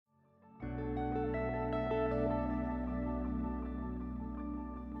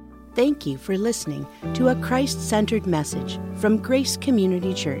Thank you for listening to a Christ-centered message from Grace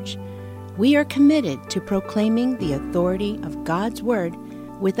Community Church. We are committed to proclaiming the authority of God's Word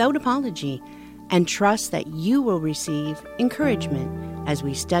without apology and trust that you will receive encouragement as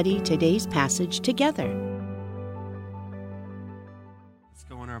we study today's passage together. Let's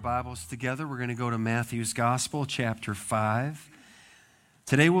go in our Bibles together. We're going to go to Matthew's Gospel, chapter 5.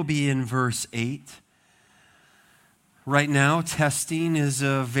 Today we'll be in verse 8. Right now, testing is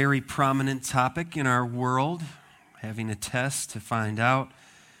a very prominent topic in our world. Having a test to find out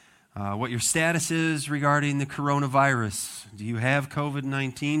what your status is regarding the coronavirus. Do you have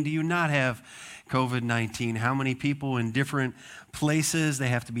COVID-19? Do you not have COVID-19? How many people in different places, they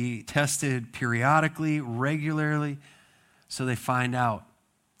have to be tested periodically, regularly, so they find out,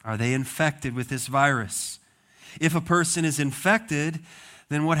 are they infected with this virus? If a person is infected,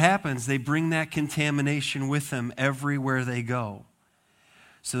 then what happens? They bring that contamination with them everywhere they go.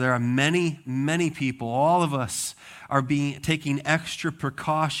 So there are many, many people, all of us are taking extra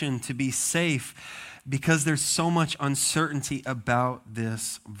precaution to be safe because there's so much uncertainty about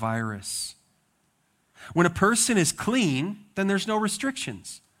this virus. When a person is clean, then there's no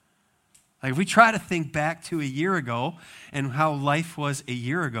restrictions. Like if we try to think back to a year ago and how life was a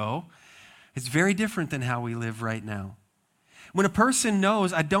year ago, it's very different than how we live right now. When a person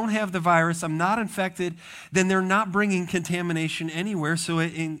knows, I don't have the virus, I'm not infected, then they're not bringing contamination anywhere, so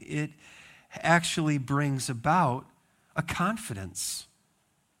it actually brings about a confidence.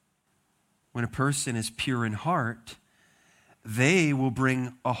 When a person is pure in heart, they will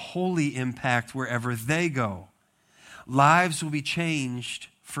bring a holy impact wherever they go. Lives will be changed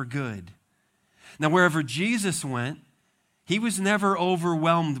for good. Now, wherever Jesus went, he was never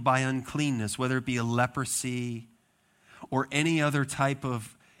overwhelmed by uncleanness, whether it be a leprosy or any other type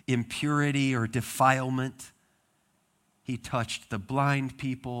of impurity or defilement. He touched the blind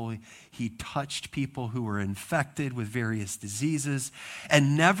people. He touched people who were infected with various diseases.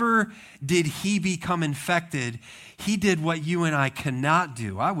 And never did he become infected. He did what you and I cannot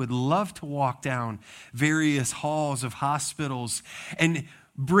do. I would love to walk down various halls of hospitals and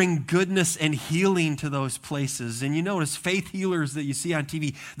bring goodness and healing to those places. And you notice faith healers that you see on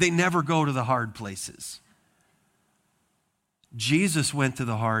TV, they never go to the hard places. Jesus went to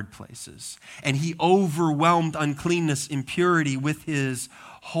the hard places, and he overwhelmed uncleanness, impurity with his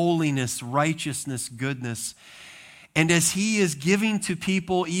holiness, righteousness, goodness. And as he is giving to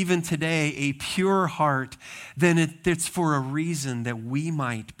people even today a pure heart, then it's for a reason that we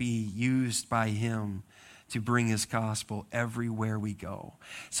might be used by him to bring his gospel everywhere we go.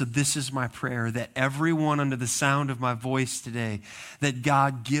 So this is my prayer, that everyone under the sound of my voice today, that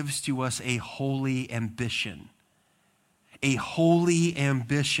God gives to us a holy ambition. A holy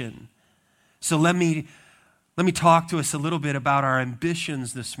ambition. So let me talk to us a little bit about our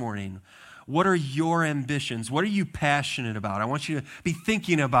ambitions this morning. What are your ambitions? What are you passionate about? I want you to be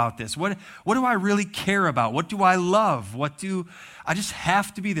thinking about this. What do I really care about? What do I love? I just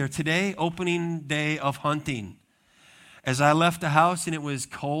have to be there. Today, opening day of hunting. As I left the house and it was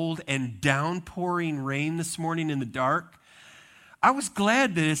cold and downpouring rain this morning in the dark, I was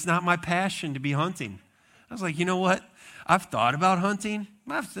glad that it's not my passion to be hunting. I was like, you know what? I've thought about hunting.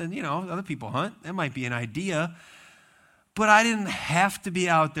 I've said, other people hunt. That might be an idea. But I didn't have to be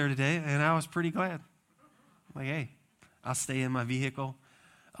out there today, and I was pretty glad. Like, hey, I'll stay in my vehicle.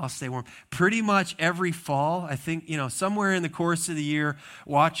 I'll stay warm. Pretty much every fall, I think, somewhere in the course of the year,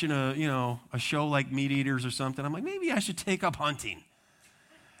 watching a show like Meat Eaters or something, I'm like, maybe I should take up hunting.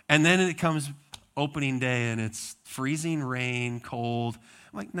 And then it comes opening day, and it's freezing rain, cold.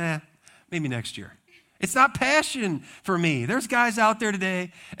 I'm like, nah, maybe next year. It's not passion for me. There's guys out there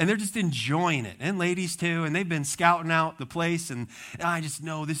today, and they're just enjoying it, and ladies too, and they've been scouting out the place, and I just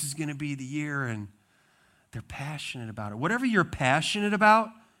know this is going to be the year, and they're passionate about it. Whatever you're passionate about,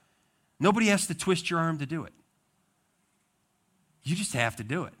 nobody has to twist your arm to do it. You just have to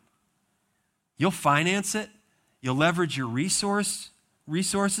do it. You'll finance it. You'll leverage your resources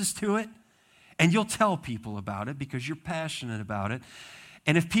to it, and you'll tell people about it because you're passionate about it.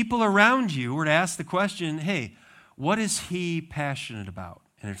 And if people around you were to ask the question, hey, what is he passionate about?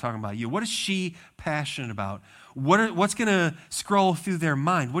 And they're talking about you. What is she passionate about? What's going to scroll through their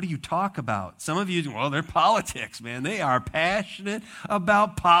mind? What do you talk about? Some of you, well, they're politics, man. They are passionate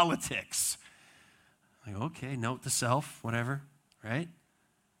about politics. Like, okay, note to self, whatever, right?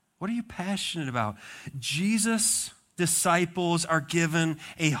 What are you passionate about? Jesus' disciples are given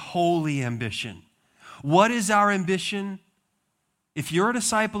a holy ambition. What is our ambition? If you're a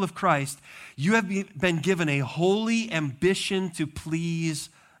disciple of Christ, you have been given a holy ambition to please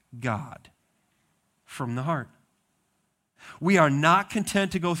God from the heart. We are not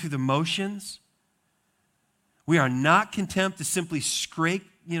content to go through the motions. We are not content to simply scrape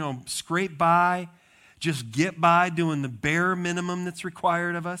by, just get by doing the bare minimum that's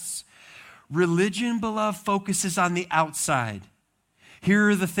required of us. Religion, beloved, focuses on the outside.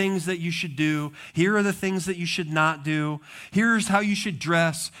 Here are the things that you should do. Here are the things that you should not do. Here's how you should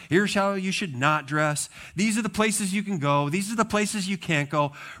dress. Here's how you should not dress. These are the places you can go. These are the places you can't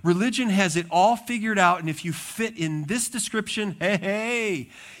go. Religion has it all figured out, and if you fit in this description, hey,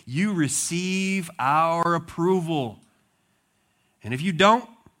 you receive our approval. And if you don't,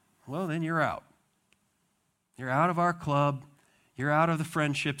 well, then you're out. You're out of our club. You're out of the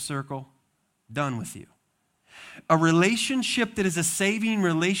friendship circle. Done with you. A relationship that is a saving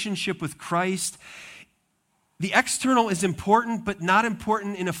relationship with Christ, the external is important, but not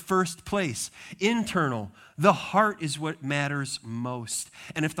important in a first place. Internal, the heart is what matters most.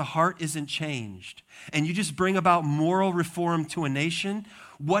 And if the heart isn't changed, and you just bring about moral reform to a nation,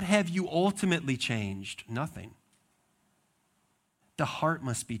 what have you ultimately changed? Nothing. The heart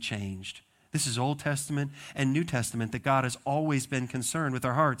must be changed. This is Old Testament and New Testament, that God has always been concerned with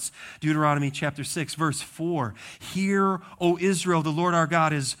our hearts. Deuteronomy chapter 6, verse 4. Hear, O Israel, the Lord our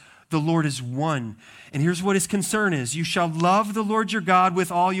God the Lord is one. And here's what his concern is. You shall love the Lord your God with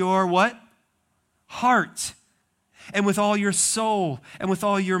all your what? Heart. And with all your soul. And with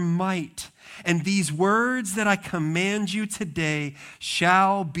all your might. And these words that I command you today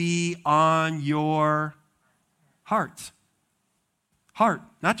shall be on your heart. Heart,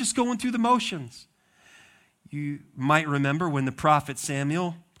 not just going through the motions. You might remember when the prophet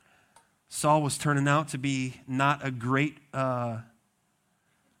Saul was turning out to be not a great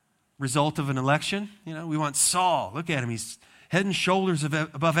result of an election. We want Saul. Look at him. He's head and shoulders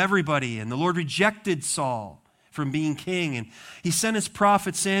above everybody. And the Lord rejected Saul from being king. And he sent his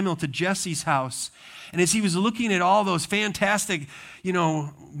prophet Samuel to Jesse's house. And as he was looking at all those fantastic,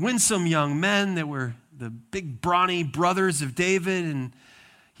 winsome young men that were the big brawny brothers of David, and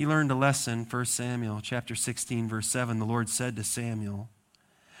he learned a lesson. 1 Samuel chapter 16, verse 7, the Lord said to Samuel,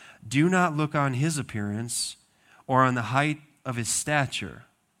 do not look on his appearance or on the height of his stature,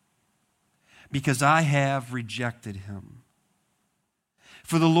 because I have rejected him.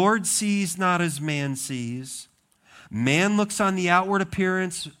 For the Lord sees not as man sees. Man looks on the outward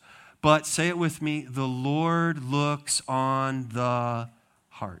appearance, but, say it with me, the Lord looks on the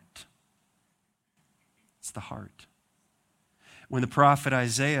heart. It's the heart. When the prophet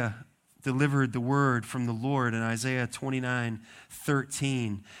Isaiah delivered the word from the Lord in Isaiah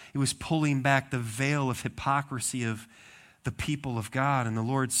 29:13, he was pulling back the veil of hypocrisy of the people of God. And the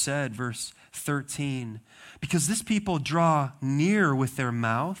Lord said, verse 13, because this people draw near with their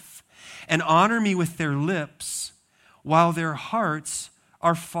mouth and honor me with their lips, while their hearts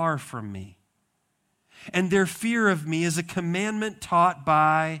are far from me. And their fear of me is a commandment taught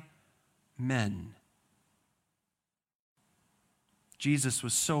by men. Jesus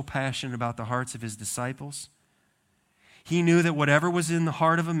was so passionate about the hearts of his disciples. He knew that whatever was in the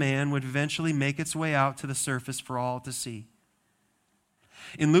heart of a man would eventually make its way out to the surface for all to see.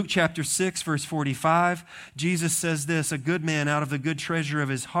 In Luke chapter 6, verse 45, Jesus says this, a good man out of the good treasure of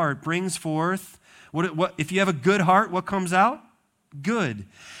his heart brings forth, what if you have a good heart, what comes out? Good.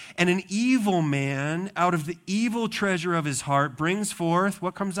 And an evil man out of the evil treasure of his heart brings forth,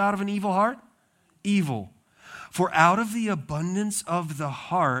 what comes out of an evil heart? Evil. For out of the abundance of the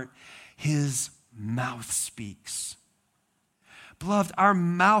heart, his mouth speaks. Beloved, our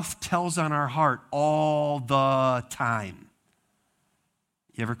mouth tells on our heart all the time.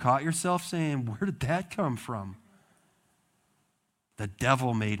 You ever caught yourself saying, where did that come from? The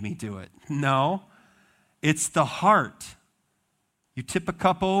devil made me do it. No, it's the heart. You tip a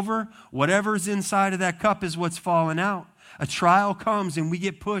cup over, whatever's inside of that cup is what's falling out. A trial comes and we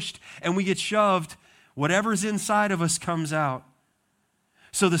get pushed and we get shoved. Whatever's inside of us comes out.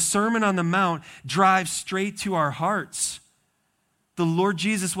 So the Sermon on the Mount drives straight to our hearts. The Lord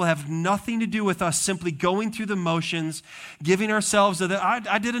Jesus will have nothing to do with us simply going through the motions, giving ourselves,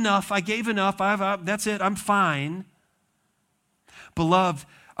 I did enough, I gave enough, that's it, I'm fine. Beloved,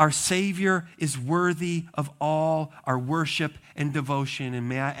 our Savior is worthy of all our worship and devotion. And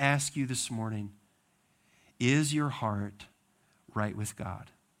may I ask you this morning, is your heart right with God?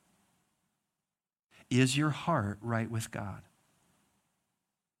 Is your heart right with God?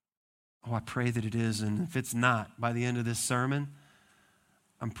 Oh, I pray that it is. And if it's not, by the end of this sermon,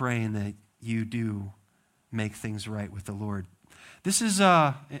 I'm praying that you do make things right with the Lord. This is,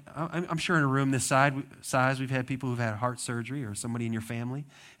 I'm sure in a room this size, we've had people who've had heart surgery, or somebody in your family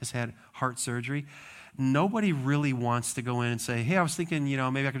has had heart surgery. Nobody really wants to go in and say, hey, I was thinking,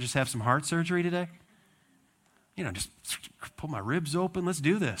 maybe I could just have some heart surgery today. just pull my ribs open. Let's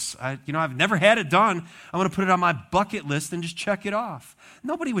do this. I've never had it done. I'm going to put it on my bucket list and just check it off.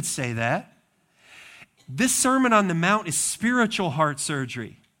 Nobody would say that. This Sermon on the Mount is spiritual heart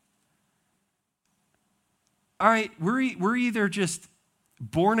surgery. All right, we're either just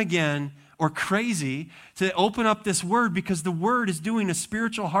born again or crazy to open up this word, because the word is doing a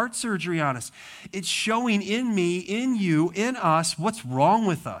spiritual heart surgery on us. It's showing in me, in you, in us, what's wrong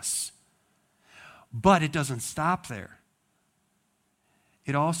with us. But it doesn't stop there.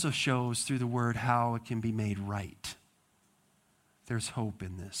 It also shows through the word how it can be made right. There's hope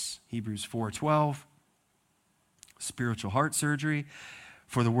in this. Hebrews 4:12, spiritual heart surgery.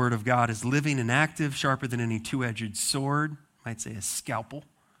 For the word of God is living and active, sharper than any two-edged sword, might say a scalpel,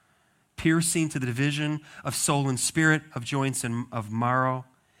 piercing to the division of soul and spirit, of joints and of marrow,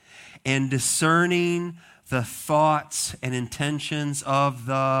 and discerning the thoughts and intentions of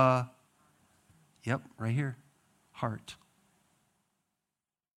the, right here, heart.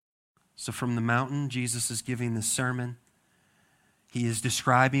 So from the mountain, Jesus is giving this sermon. He is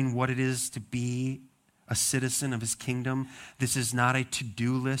describing what it is to be a citizen of his kingdom. This is not a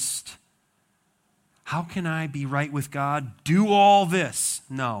to-do list. How can I be right with God? Do all this.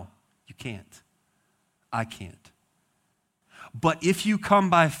 No, you can't. I can't. But if you come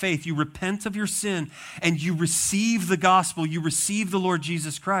by faith, you repent of your sin, and you receive the gospel, you receive the Lord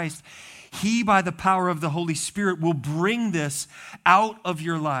Jesus Christ, he, by the power of the Holy Spirit, will bring this out of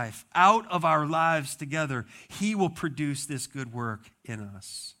your life, out of our lives together. He will produce this good work in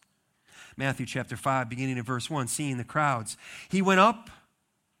us. Matthew chapter 5, beginning of verse 1, seeing the crowds, he went up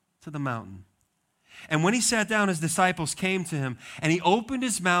to the mountain. And when he sat down, his disciples came to him, and he opened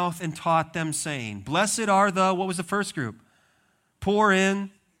his mouth and taught them, saying, Blessed are the, what was the first group? Poor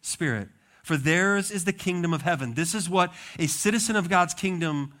in spirit, for theirs is the kingdom of heaven. This is what a citizen of God's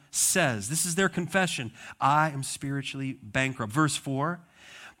kingdom says. This is their confession. I am spiritually bankrupt. Verse 4,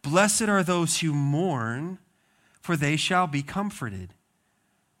 Blessed are those who mourn, for they shall be comforted.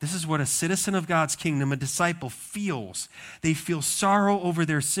 This is what a citizen of God's kingdom, a disciple, feels. They feel sorrow over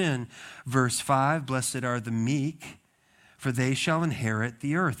their sin. Verse 5, Blessed are the meek, for they shall inherit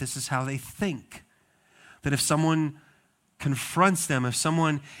the earth. This is how they think. That if someone confronts them, if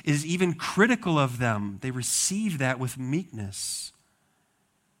someone is even critical of them, they receive that with meekness.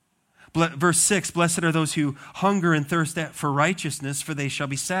 Verse 6, Blessed are those who hunger and thirst for righteousness, for they shall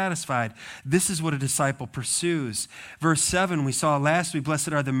be satisfied. This is what a disciple pursues. Verse 7, we saw last week,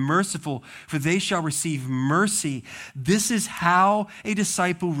 Blessed are the merciful, for they shall receive mercy. This is how a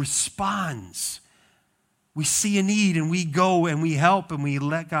disciple responds. We see a need and we go and we help and we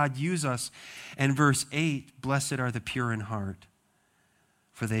let God use us. And verse 8, Blessed are the pure in heart,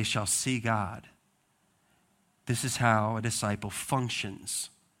 for they shall see God. This is how a disciple functions.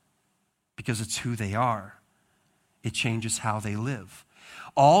 Because it's who they are. It changes how they live.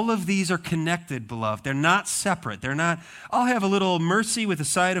 All of these are connected, beloved. They're not separate. They're not, I'll have a little mercy with a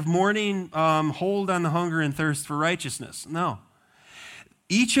side of mourning, hold on the hunger and thirst for righteousness. No.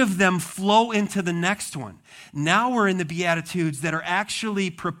 Each of them flow into the next one. Now we're in the Beatitudes that are actually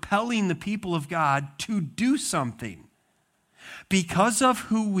propelling the people of God to do something. Because of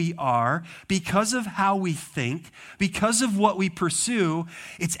who we are, because of how we think, because of what we pursue,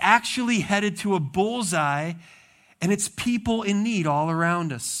 it's actually headed to a bullseye, and it's people in need all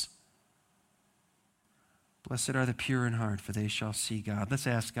around us. Blessed are the pure in heart, for they shall see God. Let's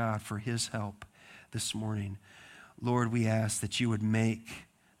ask God for his help this morning. Lord, we ask that you would make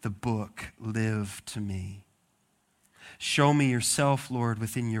the book live to me. Show me yourself, Lord,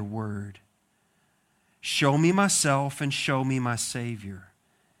 within your word. Show me myself and show me my Savior,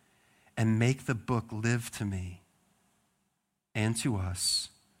 and make the book live to me and to us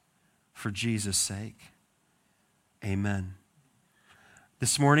for Jesus' sake. Amen.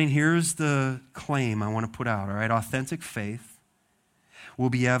 This morning, here's the claim I want to put out, all right? Authentic faith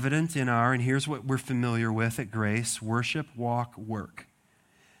will be evident in and here's what we're familiar with at Grace: worship, walk, work.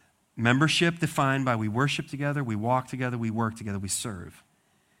 Membership defined by we worship together, we walk together, we work together, we serve.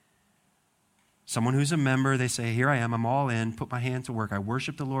 Someone who's a member, they say, here I am, I'm all in, put my hand to work. I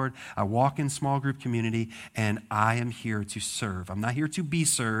worship the Lord, I walk in small group community, and I am here to serve. I'm not here to be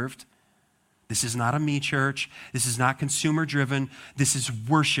served. This is not a me church. This is not consumer driven. This is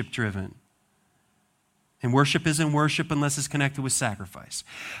worship driven. And worship isn't worship unless it's connected with sacrifice.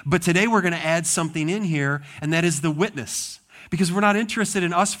 But today we're going to add something in here, and that is the witness. Because we're not interested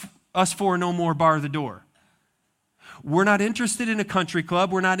in us four no more bar the door. We're not interested in a country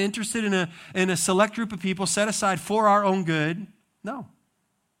club. We're not interested in a select group of people set aside for our own good. No.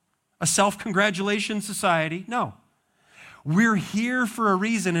 A self-congratulation society. No. We're here for a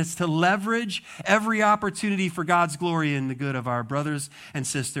reason. It's to leverage every opportunity for God's glory and the good of our brothers and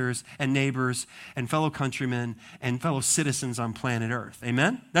sisters and neighbors and fellow countrymen and fellow citizens on planet Earth.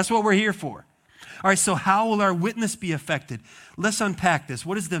 Amen? That's what we're here for. All right, so how will our witness be affected? Let's unpack this.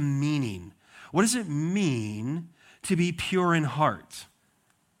 What is the meaning? What does it mean to be pure in heart?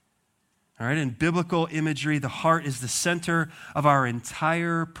 All right, in biblical imagery, the heart is the center of our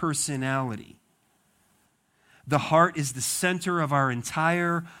entire personality. The heart is the center of our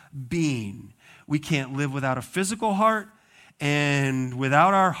entire being. We can't live without a physical heart, and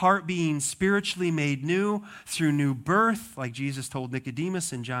without our heart being spiritually made new through new birth, like Jesus told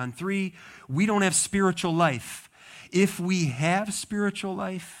Nicodemus in John 3, we don't have spiritual life. If we have spiritual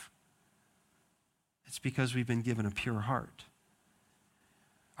life, it's because we've been given a pure heart.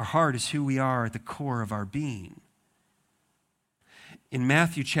 Our heart is who we are at the core of our being. In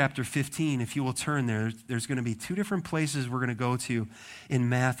Matthew chapter 15, if you will turn there, there's going to be two different places we're going to go to in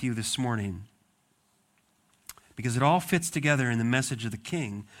Matthew this morning. Because it all fits together in the message of the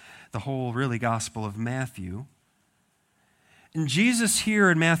King, the whole really gospel of Matthew. And Jesus here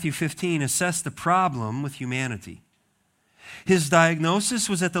in Matthew 15 assessed the problem with humanity. His diagnosis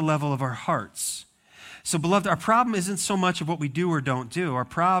was at the level of our hearts. So, beloved, our problem isn't so much of what we do or don't do. Our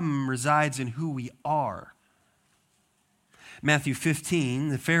problem resides in who we are. Matthew 15,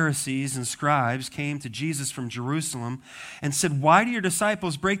 the Pharisees and scribes came to Jesus from Jerusalem and said, "Why do your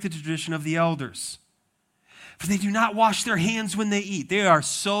disciples break the tradition of the elders? For they do not wash their hands when they eat." They are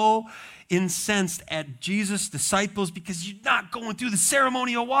so incensed at Jesus' disciples because you're not going through the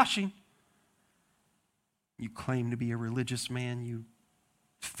ceremonial washing. You claim to be a religious man, you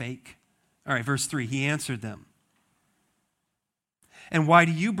fake. All right, verse 3, he answered them. "And why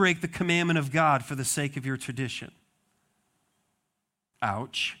do you break the commandment of God for the sake of your tradition?"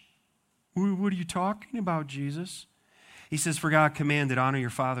 Ouch. What are you talking about, Jesus? He says, "For God commanded, honor your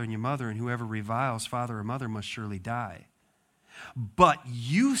father and your mother, and whoever reviles father or mother must surely die. But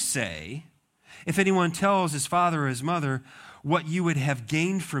you say, if anyone tells his father or his mother, what you would have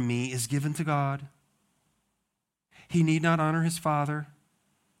gained from me is given to God, he need not honor his father.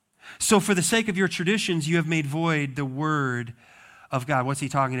 So for the sake of your traditions, you have made void the word of God." What's he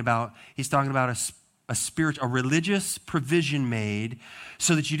talking about? He's talking about a religious provision made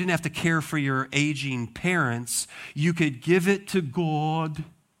so that you didn't have to care for your aging parents. You could give it to God,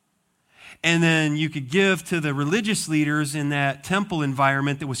 and then you could give to the religious leaders in that temple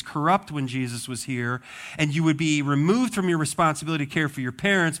environment that was corrupt when Jesus was here, and you would be removed from your responsibility to care for your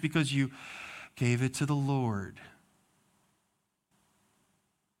parents because you gave it to the Lord.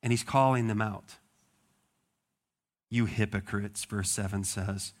 And he's calling them out. "You hypocrites," verse 7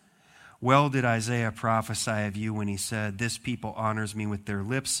 says. "Well did Isaiah prophesy of you when he said, 'This people honors me with their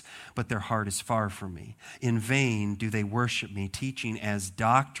lips, but their heart is far from me. In vain do they worship me, teaching as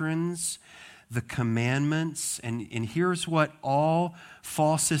doctrines the commandments.'" And here's what all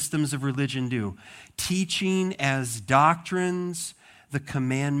false systems of religion do. "Teaching as doctrines the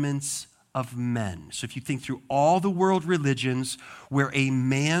commandments of men." So if you think through all the world religions where a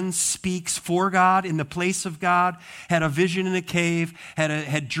man speaks for God in the place of God, had a vision in a cave,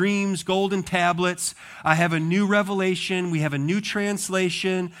 had dreams, golden tablets, I have a new revelation, we have a new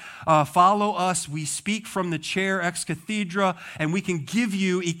translation, follow us, we speak from the chair ex cathedra, and we can give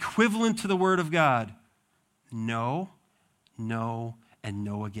you equivalent to the word of God. No, no, and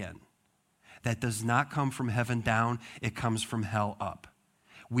no again. That does not come from heaven down, it comes from hell up.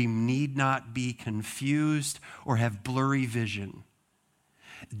 We need not be confused or have blurry vision.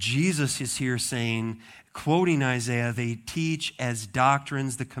 Jesus is here saying, quoting Isaiah, they teach as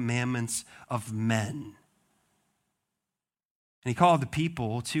doctrines the commandments of men. And he called the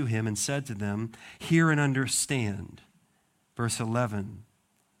people to him and said to them, "Hear and understand." Verse 11,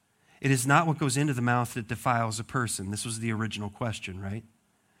 "It is not what goes into the mouth that defiles a person." This was the original question, right?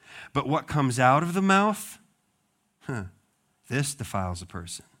 "But what comes out of the mouth? This defiles a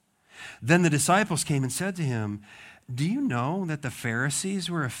person." Then the disciples came and said to him, "Do you know that the Pharisees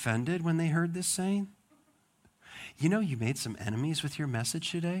were offended when they heard this saying?" You know, you made some enemies with your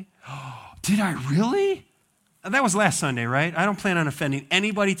message today. "Oh, did I really?" That was last Sunday, right? I don't plan on offending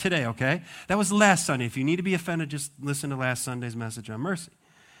anybody today, okay? That was last Sunday. If you need to be offended, just listen to last Sunday's message on mercy.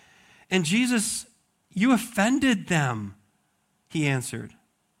 And Jesus, "You offended them," he answered.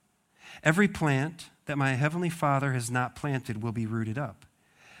 "Every plant that my heavenly Father has not planted will be rooted up.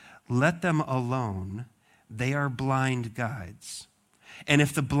 Let them alone. They are blind guides. And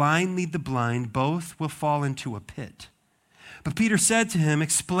if the blind lead the blind, both will fall into a pit." But Peter said to him,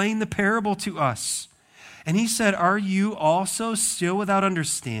 "Explain the parable to us." And he said, "Are you also still without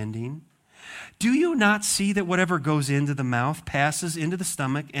understanding? Do you not see that whatever goes into the mouth passes into the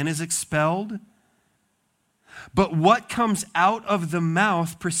stomach and is expelled? But what comes out of the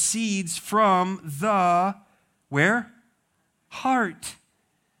mouth proceeds from the, where? Heart.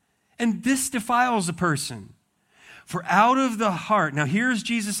 And this defiles a person. For out of the heart, now here's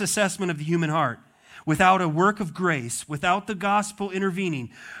Jesus' assessment of the human heart. Without a work of grace, without the gospel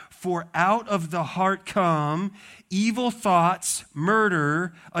intervening, for out of the heart come evil thoughts,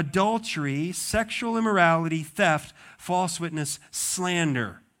 murder, adultery, sexual immorality, theft, false witness,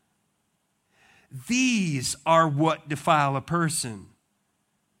 slander. These are what defile a person.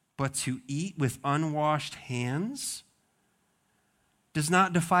 But to eat with unwashed hands does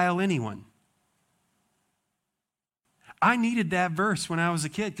not defile anyone. I needed that verse when I was a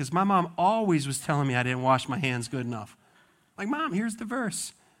kid because my mom always was telling me I didn't wash my hands good enough. Like, Mom, here's the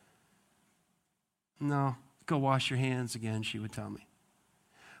verse. No, go wash your hands again, she would tell me.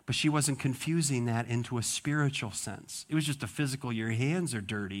 But she wasn't confusing that into a spiritual sense. It was just a physical, your hands are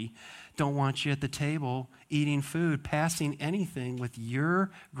dirty. Don't want you at the table eating food, passing anything with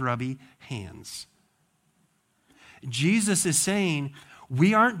your grubby hands. Jesus is saying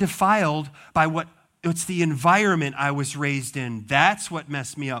we aren't defiled by it's the environment I was raised in. That's what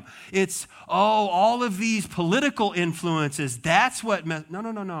messed me up. It's, all of these political influences. That's what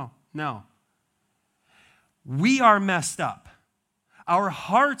No. We are messed up. Our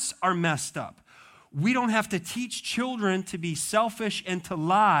hearts are messed up. We don't have to teach children to be selfish and to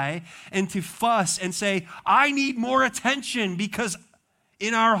lie and to fuss and say, I need more attention, because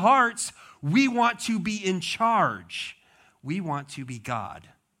in our hearts, we want to be in charge. We want to be God.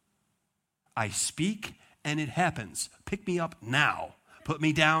 I speak and it happens. Pick me up now. Put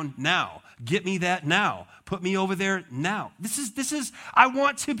me down now. Get me that now. Put me over there now. This is, I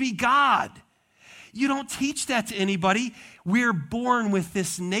want to be God. You don't teach that to anybody. We're born with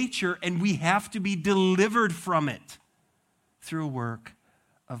this nature and we have to be delivered from it through a work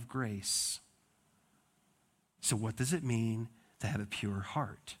of grace. So what does it mean to have a pure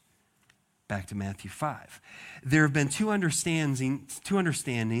heart? Back to Matthew 5. There have been two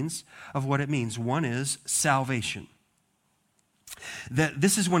understandings of what it means. One is salvation. That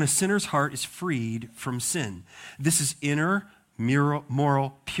this is when a sinner's heart is freed from sin. This is inner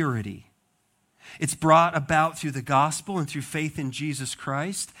moral purity. It's brought about through the gospel and through faith in Jesus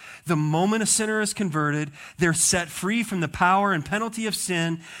Christ. The moment a sinner is converted, they're set free from the power and penalty of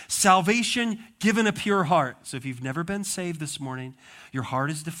sin. Salvation given a pure heart. So if you've never been saved this morning, your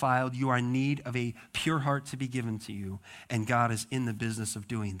heart is defiled. You are in need of a pure heart to be given to you. And God is in the business of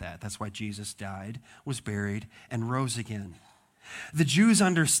doing that. That's why Jesus died, was buried, and rose again. The Jews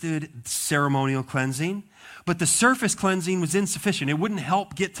understood ceremonial cleansing, but the surface cleansing was insufficient. It wouldn't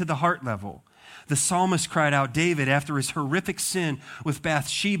help get to the heart level. The psalmist cried out, David, after his horrific sin with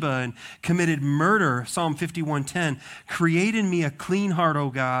Bathsheba and committed murder, Psalm 51:10, create in me a clean heart, O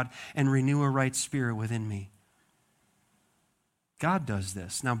God, and renew a right spirit within me. God does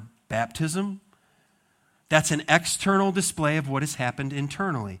this. Now, baptism, that's an external display of what has happened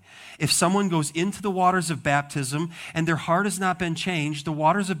internally. If someone goes into the waters of baptism and their heart has not been changed, the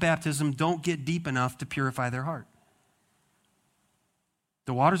waters of baptism don't get deep enough to purify their heart.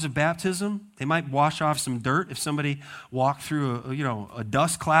 The waters of baptism, they might wash off some dirt. If somebody walked through a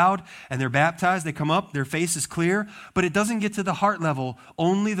dust cloud and they're baptized, they come up, their face is clear, but it doesn't get to the heart level.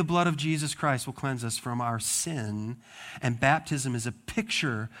 Only the blood of Jesus Christ will cleanse us from our sin, and baptism is a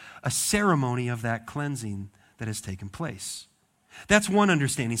picture, a ceremony of that cleansing that has taken place. That's one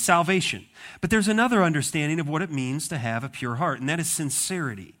understanding, salvation. But there's another understanding of what it means to have a pure heart, and that is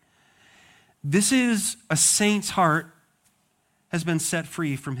sincerity. This is a saint's heart has been set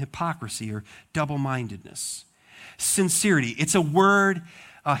free from hypocrisy or double-mindedness. Sincerity, it's a word,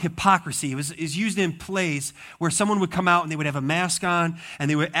 hypocrisy. It is used in plays where someone would come out and they would have a mask on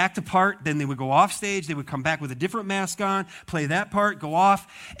and they would act a part, then they would go off stage, they would come back with a different mask on, play that part, go off,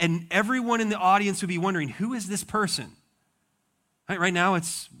 and everyone in the audience would be wondering, who is this person? Right now, I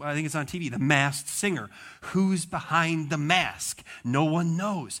think it's on TV, The Masked Singer. Who's behind the mask? No one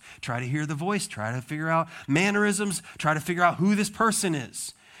knows. Try to hear the voice. Try to figure out mannerisms. Try to figure out who this person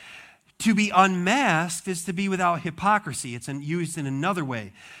is. To be unmasked is to be without hypocrisy. It's used in another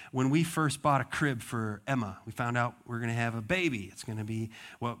way. When we first bought a crib for Emma, we found out we're going to have a baby. It's going to be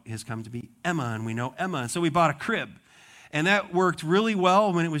what has come to be Emma, and we know Emma. And so we bought a crib. And that worked really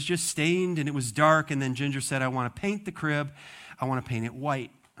well when it was just stained and it was dark. And then Ginger said, I want to paint the crib. I want to paint it white.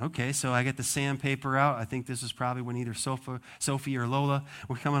 Okay, so I get the sandpaper out. I think this is probably when either Sophie or Lola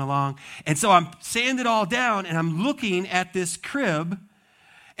were coming along. And so I'm sanding it all down, and I'm looking at this crib,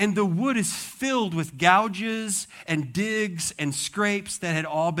 And the wood is filled with gouges and digs and scrapes that had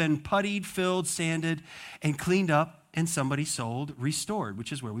all been puttied, filled, sanded, and cleaned up, and somebody sold, restored,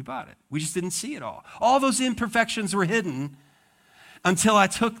 which is where we bought it. We just didn't see it all. All those imperfections were hidden until I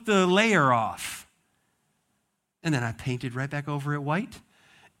took the layer off. And then I painted right back over it white,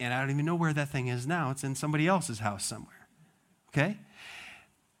 and I don't even know where that thing is now. It's in somebody else's house somewhere, okay?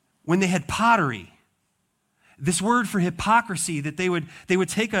 When they had pottery, this word for hypocrisy, that they would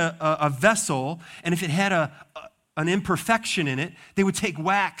take a vessel, and if it had an imperfection in it, they would take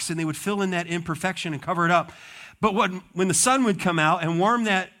wax and they would fill in that imperfection and cover it up. But when the sun would come out and warm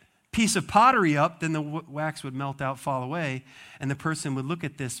that piece of pottery up, then the wax would melt out, fall away, and the person would look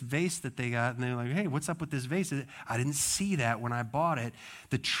at this vase that they got, and they're like, hey, what's up with this vase? I didn't see that when I bought it.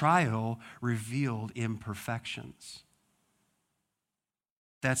 The trial revealed imperfections.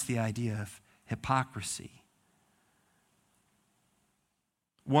 That's the idea of hypocrisy.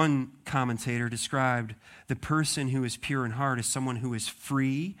 One commentator described the person who is pure in heart as someone who is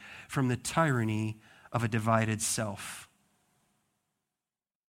free from the tyranny of a divided self.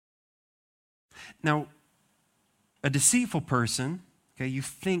 Now, a deceitful person, okay, you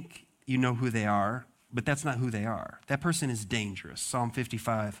think you know who they are, but that's not who they are. That person is dangerous. Psalm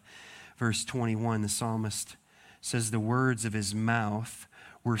 55, verse 21, the psalmist says the words of his mouth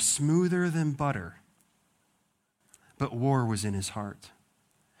were smoother than butter, but war was in his heart.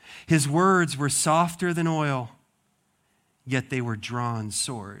 His words were softer than oil, yet they were drawn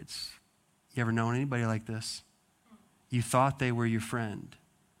swords. You ever known anybody like this? You thought they were your friend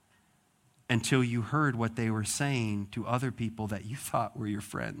until you heard what they were saying to other people that you thought were your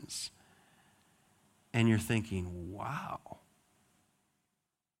friends. And you're thinking, wow,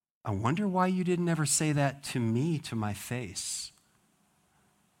 I wonder why you didn't ever say that to me, to my face.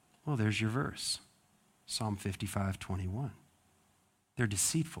 Well, there's your verse, Psalm 55:21. They're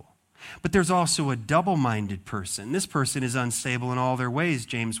deceitful. But there's also a double-minded person. This person is unstable in all their ways,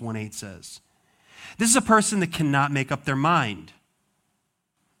 James 1:8 says. This is a person that cannot make up their mind.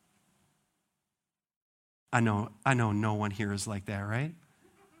 I know no one here is like that, right?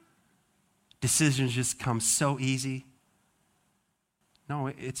 Decisions just come so easy. No,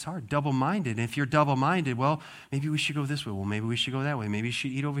 it's hard. Double-minded. And if you're double-minded, well, maybe we should go this way. Well, maybe we should go that way. Maybe we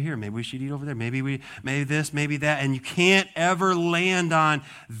should eat over here. Maybe we should eat over there. Maybe this, maybe that. And you can't ever land on,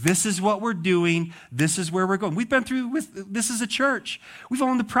 this is what we're doing. This is where we're going. We've been through this as a church. We've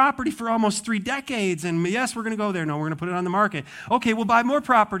owned the property for almost 3 decades. And yes, we're going to go there. No, we're going to put it on the market. Okay, we'll buy more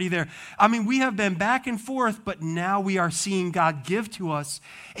property there. I mean, we have been back and forth, but now we are seeing God give to us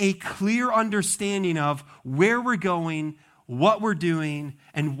a clear understanding of where we're going, what we're doing,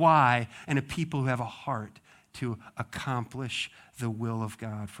 and why, and a people who have a heart to accomplish the will of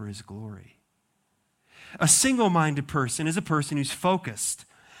God for his glory. A single-minded person is a person who's focused.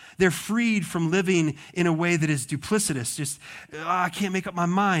 They're freed from living in a way that is duplicitous. Just, I can't make up my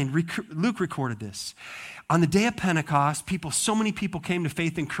mind. Luke recorded this. On the day of Pentecost, so many people came to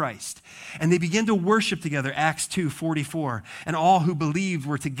faith in Christ, and they began to worship together, Acts 2:44. And all who believed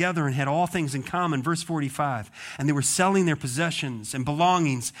were together and had all things in common, verse 45. And they were selling their possessions and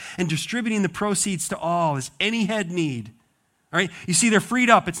belongings and distributing the proceeds to all as any had need. All right? You see, they're freed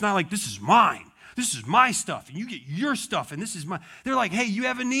up. It's not like, this is mine. This is my stuff, and you get your stuff, and this is mine. They're like, hey, you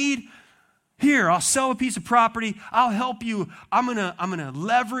have a need? Here, I'll sell a piece of property. I'll help you. I'm gonna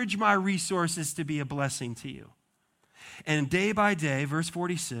leverage my resources to be a blessing to you. And day by day, verse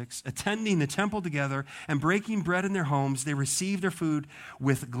 46, attending the temple together and breaking bread in their homes, they received their food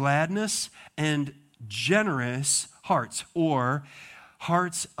with gladness and generous hearts, or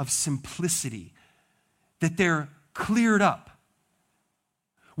hearts of simplicity, that they're cleared up.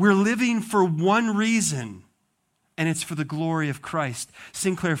 We're living for one reason, and it's for the glory of Christ.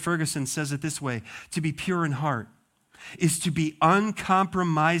 Sinclair Ferguson says it this way: to be pure in heart is to be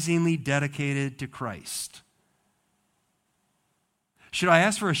uncompromisingly dedicated to Christ. Should I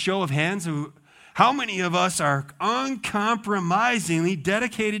ask for a show of hands? How many of us are uncompromisingly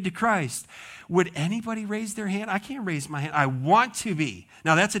dedicated to Christ? Would anybody raise their hand? I can't raise my hand. I want to be.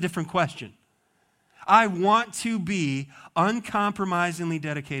 Now, that's a different question. I want to be uncompromisingly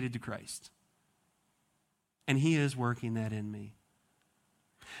dedicated to Christ. And he is working that in me.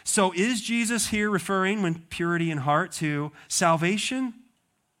 So is Jesus here referring, when purity in heart, to salvation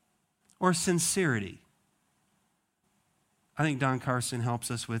or sincerity? I think Don Carson helps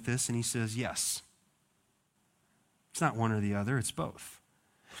us with this, and he says yes. It's not one or the other, it's both.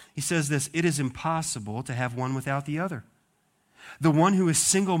 He says this: it is impossible to have one without the other. The one who is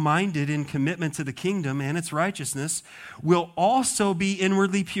single-minded in commitment to the kingdom and its righteousness will also be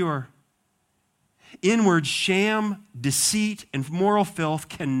inwardly pure. Inward sham, deceit, and moral filth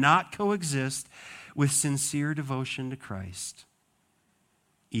cannot coexist with sincere devotion to Christ.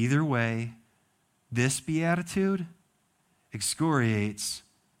 Either way, this beatitude excoriates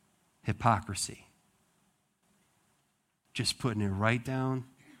hypocrisy. Just putting it right down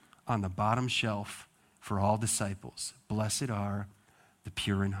on the bottom shelf for all disciples. Blessed are the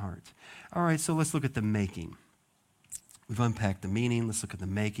pure in heart. All right, so let's look at the making. We've unpacked the meaning. Let's look at the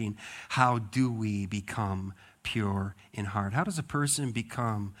making. How do we become pure in heart? How does a person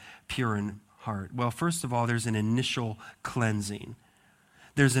become pure in heart? Well, first of all, there's an initial cleansing.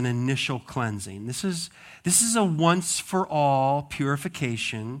 There's an initial cleansing. This is a once-for-all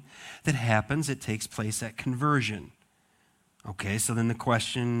purification that happens. It takes place at conversion. Okay, so then the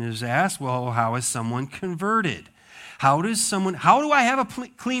question is asked, well, how is someone converted? How do I have a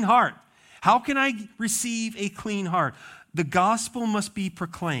clean heart? How can I receive a clean heart? The gospel must be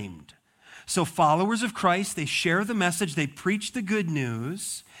proclaimed. So followers of Christ, they share the message, they preach the good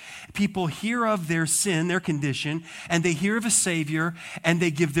news. People hear of their sin, their condition, and they hear of a Savior, and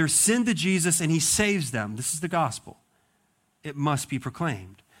they give their sin to Jesus, and He saves them. This is the gospel. It must be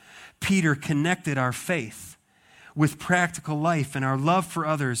proclaimed. Peter connected our faith with practical life and our love for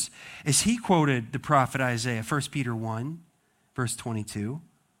others as he quoted the prophet Isaiah, 1 Peter 1, verse 22.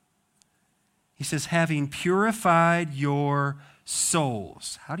 He says, having purified your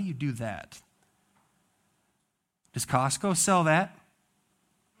souls. How do you do that? Does Costco sell that?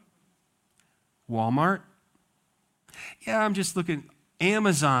 Walmart? Yeah, I'm just looking.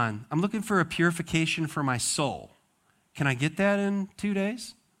 Amazon. I'm looking for a purification for my soul. Can I get that in 2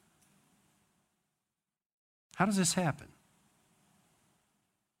 days? How does this happen?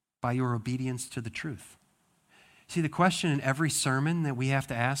 By your obedience to the truth. See, the question in every sermon that we have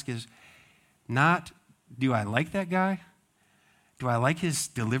to ask is not, do I like that guy? Do I like his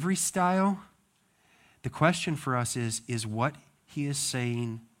delivery style? The question for us is what he is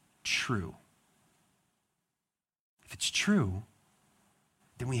saying true? If it's true,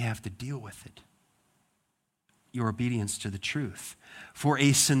 then we have to deal with it. Your obedience to the truth. For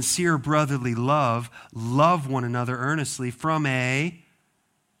a sincere brotherly love, love one another earnestly from a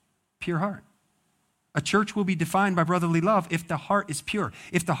pure heart. A church will be defined by brotherly love if the heart is pure.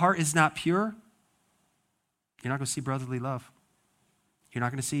 If the heart is not pure, you're not going to see brotherly love. You're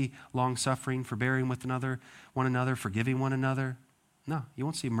not going to see long-suffering, forbearing with one another, forgiving one another. No, you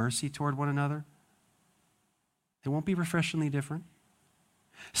won't see mercy toward one another. It won't be refreshingly different.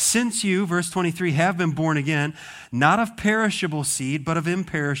 Since you, verse 23, have been born again, not of perishable seed, but of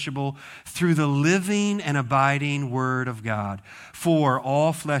imperishable, through the living and abiding word of God. For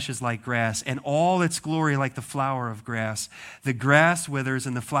all flesh is like grass, and all its glory like the flower of grass. The grass withers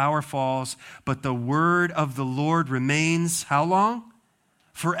and the flower falls, but the word of the Lord remains, how long?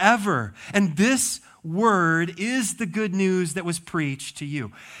 Forever. And this word is the good news that was preached to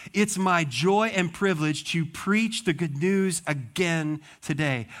you. It's my joy and privilege to preach the good news again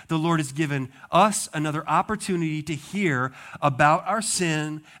today. The Lord has given us another opportunity to hear about our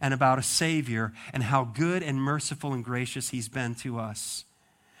sin and about a Savior and how good and merciful and gracious He's been to us.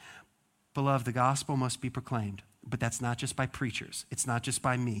 Beloved, the gospel must be proclaimed, but that's not just by preachers. It's not just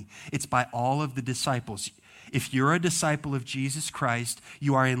by me. It's by all of the disciples. If you're a disciple of Jesus Christ,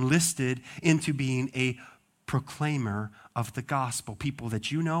 you are enlisted into being a proclaimer of the gospel. People that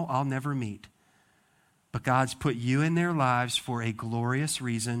you know I'll never meet. But God's put you in their lives for a glorious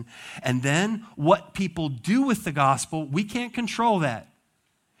reason. And then what people do with the gospel, we can't control that.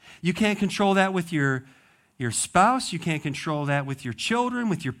 You can't control that with your spouse. You can't control that with your children,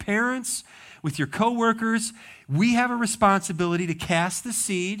 with your parents, with your coworkers. We have a responsibility to cast the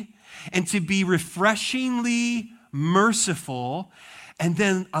seed and to be refreshingly merciful and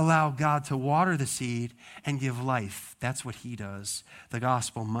then allow God to water the seed and give life. That's what He does. The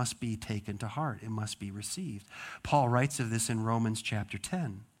gospel must be taken to heart. It must be received. Paul writes of this in Romans chapter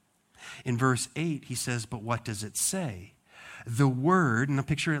 10. In verse 8, he says, but what does it say? The word, and I'll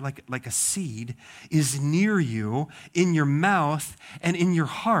picture it like a seed, is near you, in your mouth and in your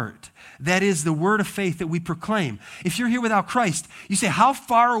heart. That is the word of faith that we proclaim. If you're here without Christ, you say, how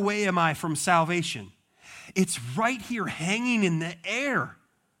far away am I from salvation? It's right here hanging in the air.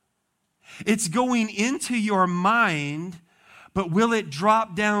 It's going into your mind, but will it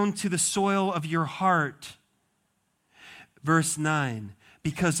drop down to the soil of your heart? Verse 9.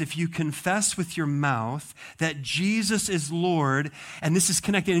 Because if you confess with your mouth that Jesus is Lord, and this is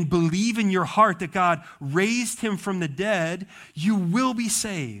connected, and believe in your heart that God raised Him from the dead, you will be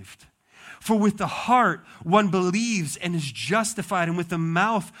saved. For with the heart one believes and is justified, and with the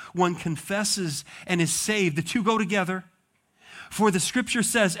mouth one confesses and is saved. The two go together. For the scripture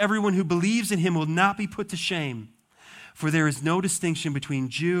says, everyone who believes in him will not be put to shame. For there is no distinction between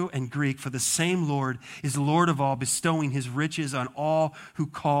Jew and Greek, for the same Lord is Lord of all, bestowing his riches on all who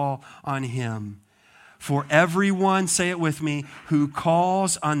call on him. For everyone, say it with me, who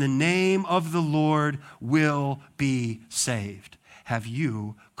calls on the name of the Lord will be saved. Have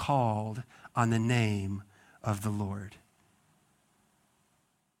you called on the name of the Lord?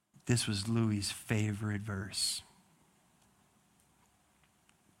 This was Louis' favorite verse.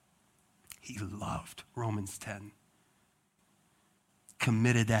 He loved Romans 10.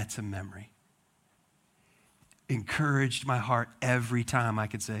 Committed that to memory. Encouraged my heart every time I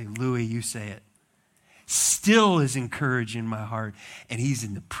could say, Louis, you say it. Still is encouraging my heart. And he's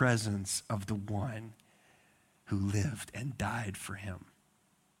in the presence of the one who lived and died for him.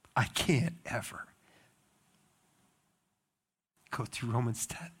 I can't ever go through Romans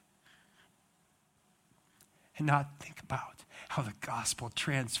 10 and not think about how the gospel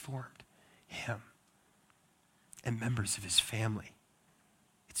transformed him and members of his family.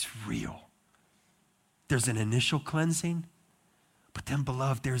 It's real. There's an initial cleansing, but then,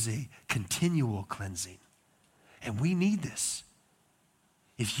 beloved, there's a continual cleansing. And we need this.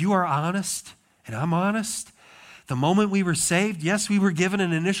 If you are honest, and I'm honest, the moment we were saved, yes, we were given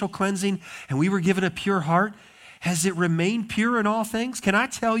an initial cleansing, and we were given a pure heart. Has it remained pure in all things? Can I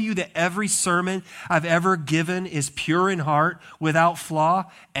tell you that every sermon I've ever given is pure in heart, without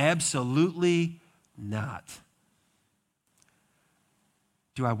flaw? Absolutely not.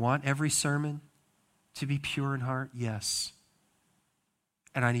 Do I want every sermon to be pure in heart? Yes.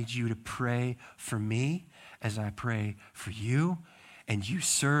 And I need you to pray for me as I pray for you, and you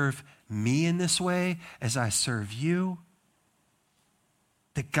serve me in this way as I serve you.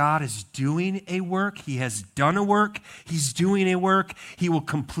 That God is doing a work. He has done a work. He's doing a work. He will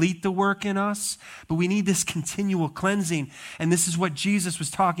complete the work in us. But we need this continual cleansing. And this is what Jesus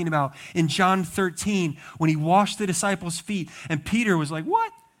was talking about in John 13 when he washed the disciples' feet. And Peter was like,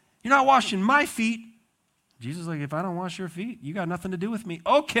 what? You're not washing my feet. Jesus was like, if I don't wash your feet, you got nothing to do with me.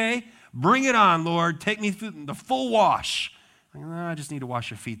 Okay, bring it on, Lord. Take me through the full wash. Like, no, I just need to wash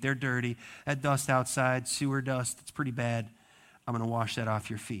your feet. They're dirty. That dust outside, sewer dust, it's pretty bad. I'm going to wash that off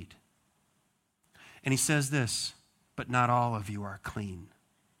your feet. And he says this, but not all of you are clean.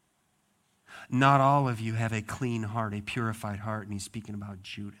 Not all of you have a clean heart, a purified heart. And he's speaking about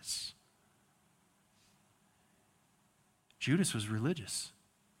Judas. Judas was religious.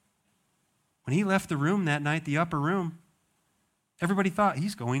 When he left the room that night, the upper room, everybody thought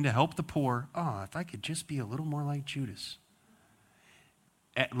he's going to help the poor. Oh, if I could just be a little more like Judas.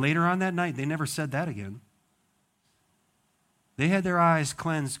 Later on that night, they never said that again. They had their eyes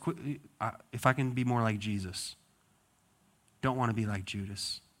cleansed. If I can be more like Jesus. Don't want to be like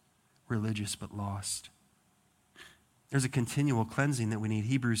Judas. Religious but lost. There's a continual cleansing that we need.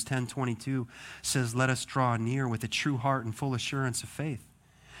 Hebrews 10:22 says, let us draw near with a true heart and full assurance of faith,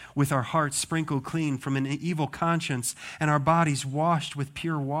 with our hearts sprinkled clean from an evil conscience and our bodies washed with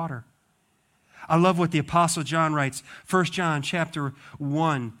pure water. I love what the Apostle John writes, 1 John chapter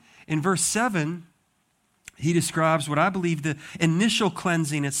 1. In verse 7, he describes what I believe the initial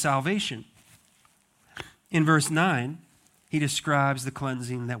cleansing at salvation. In verse 9, he describes the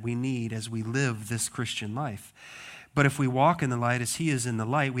cleansing that we need as we live this Christian life. But if we walk in the light as he is in the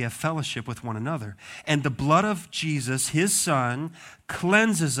light, we have fellowship with one another. And the blood of Jesus, his son,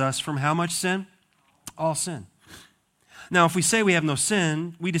 cleanses us from how much sin? All sin. Now, if we say we have no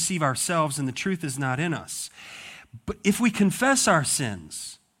sin, we deceive ourselves and the truth is not in us. But if we confess our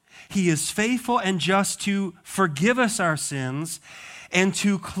sins, he is faithful and just to forgive us our sins and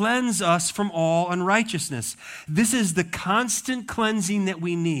to cleanse us from all unrighteousness. This is the constant cleansing that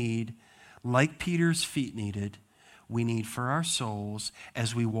we need, like Peter's feet needed. We need for our souls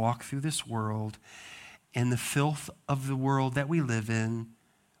as we walk through this world and the filth of the world that we live in,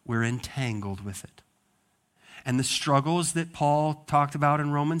 we're entangled with it. And the struggles that Paul talked about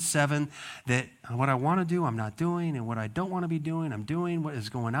in Romans 7, that what I want to do, I'm not doing, and what I don't want to be doing, I'm doing. What is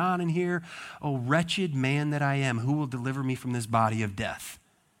going on in here? Oh, wretched man that I am, who will deliver me from this body of death?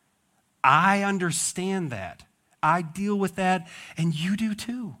 I understand that. I deal with that, and you do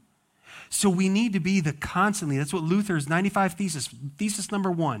too. So we need to be the constantly, that's what Luther's 95 thesis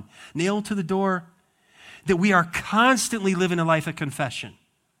number 1, nailed to the door, that we are constantly living a life of confession.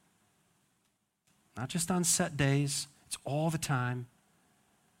 Not just on set days, it's all the time.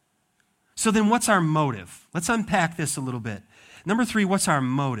 So then what's our motive? Let's unpack this a little bit. Number 3, what's our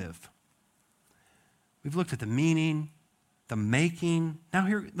motive? We've looked at the meaning, the making. Now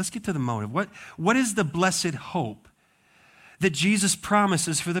here, let's get to the motive. What is the blessed hope that Jesus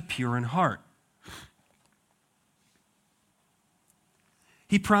promises for the pure in heart?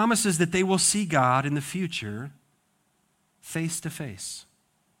 He promises that they will see God in the future face to face.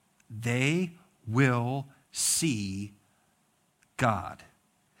 They will see God.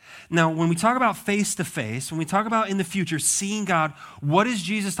 Now, when we talk about face to face, when we talk about in the future seeing God, what is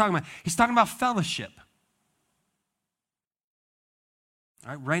Jesus talking about? He's talking about fellowship.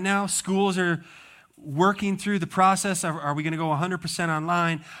 All right, right now, schools are working through the process. Are we going to go 100%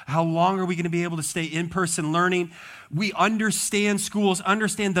 online? How long are we going to be able to stay in-person learning? We understand, schools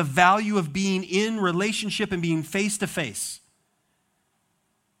understand the value of being in relationship and being face-to-face.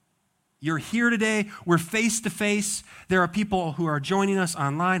 You're here today, we're face-to-face. There are people who are joining us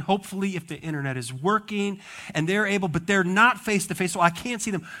online, hopefully if the internet is working, and they're able, but they're not face-to-face, so I can't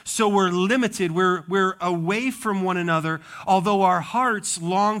see them. So we're limited, we're away from one another, although our hearts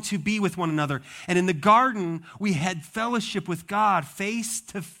long to be with one another. And in the garden, we had fellowship with God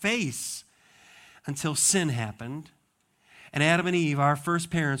face-to-face until sin happened. And Adam and Eve, our first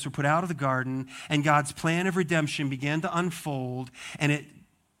parents, were put out of the garden, and God's plan of redemption began to unfold, and it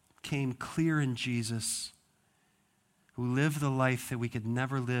came clear in Jesus, who lived the life that we could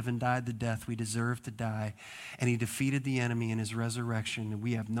never live and died the death we deserved to die. And he defeated the enemy in his resurrection that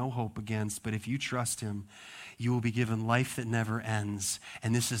we have no hope against. But if you trust him, you will be given life that never ends.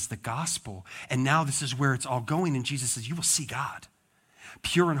 And this is the gospel. And now this is where it's all going. And Jesus says, you will see God.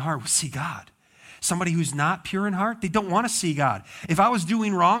 Pure in heart will see God. Somebody who's not pure in heart, they don't want to see God. If I was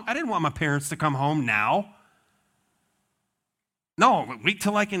doing wrong, I didn't want my parents to come home now. No, wait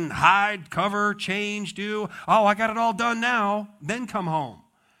till I can hide, cover, change, do. Oh, I got it all done now. Then come home.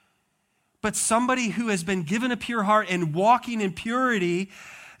 But somebody who has been given a pure heart and walking in purity,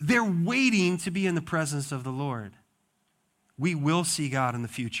 they're waiting to be in the presence of the Lord. We will see God in the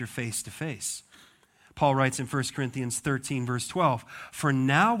future face to face. Paul writes in 1 Corinthians 13, verse 12, for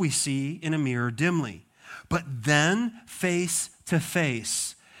now we see in a mirror dimly, but then face to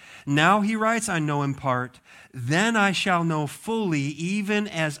face. Now, he writes, I know in part, then I shall know fully, even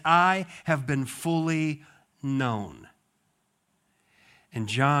as I have been fully known. And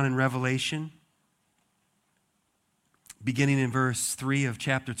John in Revelation, beginning in verse 3 of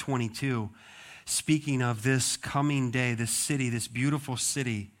chapter 22, speaking of this coming day, this city, this beautiful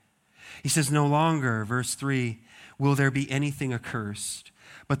city, he says, no longer, verse 3, will there be anything accursed,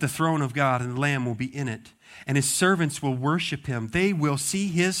 but the throne of God and the Lamb will be in it, and his servants will worship him. They will see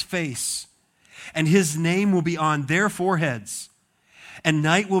his face, and his name will be on their foreheads, and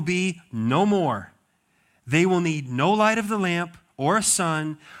night will be no more. They will need no light of the lamp or a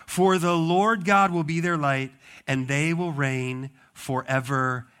sun, for the Lord God will be their light, and they will reign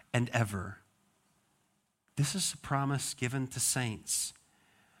forever and ever. This is a promise given to saints.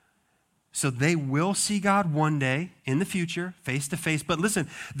 So they will see God one day in the future, face to face. But listen,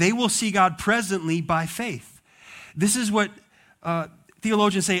 they will see God presently by faith. This is what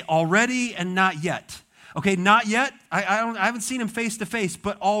theologians say, already and not yet. Okay, not yet. I haven't seen him face to face,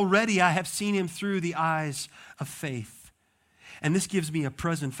 but already I have seen him through the eyes of faith. And this gives me a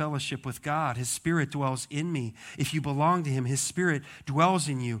present fellowship with God. His Spirit dwells in me. If you belong to him, his Spirit dwells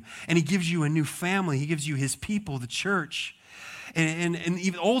in you. And he gives you a new family. He gives you his people, the church. And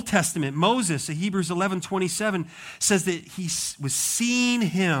even Old Testament, Moses, in Hebrews 11:27, says that he was seeing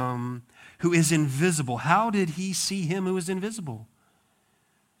him who is invisible. How did he see him who is invisible?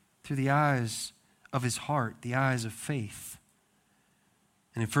 Through the eyes of his heart, the eyes of faith.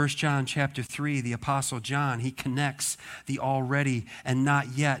 And in 1 John chapter 3, the Apostle John, he connects the already and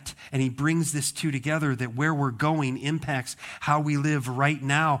not yet. And he brings this two together, that where we're going impacts how we live right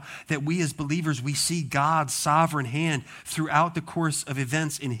now. That we as believers, we see God's sovereign hand throughout the course of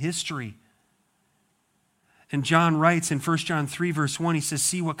events in history. And John writes in 1 John 3, verse 1, he says,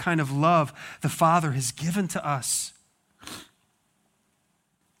 see what kind of love the Father has given to us,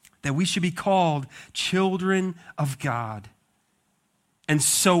 that we should be called children of God. And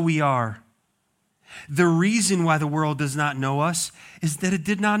so we are. The reason why the world does not know us is that it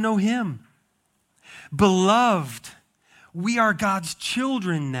did not know him. Beloved, we are God's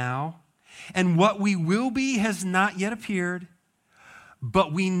children now, and what we will be has not yet appeared.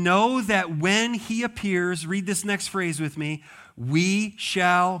 But we know that when he appears, read this next phrase with me, we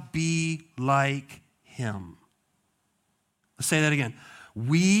shall be like him. Let's say that again.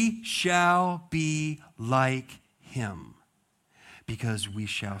 We shall be like him, because we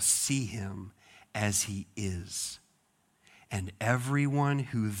shall see him as he is. And everyone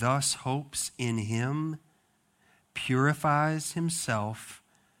who thus hopes in him purifies himself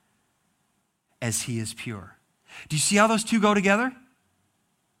as he is pure. Do you see how those two go together?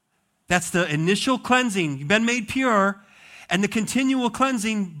 That's the initial cleansing. You've been made pure, and the continual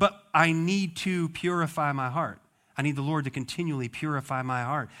cleansing, but I need to purify my heart. I need the Lord to continually purify my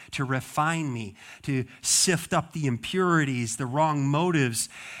heart, to refine me, to sift up the impurities, the wrong motives.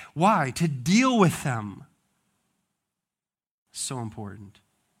 Why? To deal with them. So important.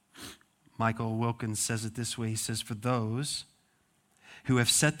 Michael Wilkins says it this way. He says, for those who have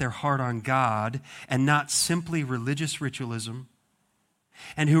set their heart on God and not simply religious ritualism,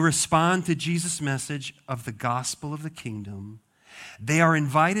 and who respond to Jesus' message of the gospel of the kingdom, they are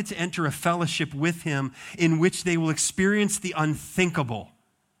invited to enter a fellowship with him in which they will experience the unthinkable.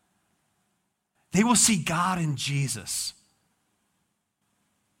 They will see God in Jesus.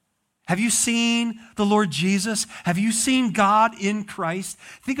 Have you seen the Lord Jesus? Have you seen God in Christ?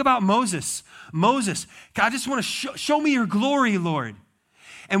 Think about Moses. Moses, God, I just want to show me your glory, Lord.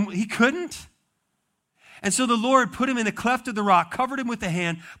 And he couldn't. And so the Lord put him in the cleft of the rock, covered him with the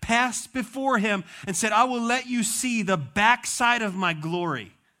hand, passed before him, and said, I will let you see the backside of my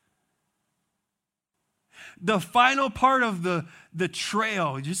glory. The final part of the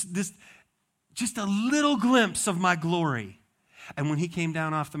trail, just a little glimpse of my glory. And when he came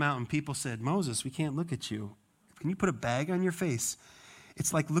down off the mountain, people said, Moses, we can't look at you. Can you put a bag on your face?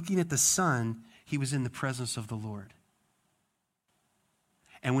 It's like looking at the sun. He was in the presence of the Lord.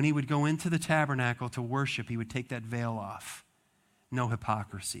 And when he would go into the tabernacle to worship, he would take that veil off. No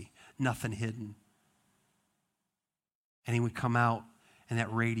hypocrisy, nothing hidden. And he would come out, and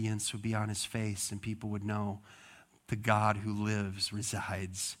that radiance would be on his face, and people would know the God who lives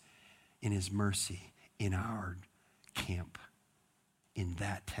resides in his mercy in our camp, in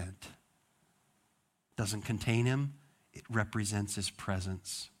that tent. Doesn't contain him, it represents his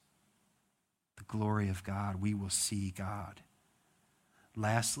presence. The glory of God, we will see God.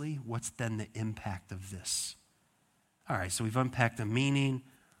 Lastly, what's then the impact of this? All right, so we've unpacked the meaning,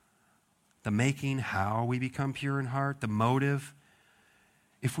 the making, how we become pure in heart, the motive.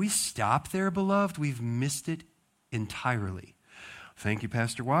 If we stop there, beloved, we've missed it entirely. Thank you,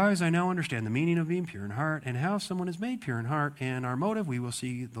 Pastor Wise. I now understand the meaning of being pure in heart and how someone is made pure in heart, and our motive, we will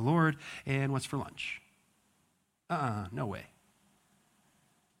see the Lord, and what's for lunch? No way.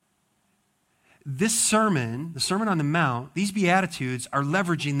 This sermon, the Sermon on the Mount, these Beatitudes are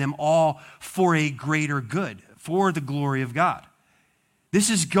leveraging them all for a greater good, for the glory of God. This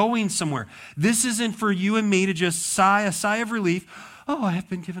is going somewhere. This isn't for you and me to just sigh a sigh of relief. Oh, I have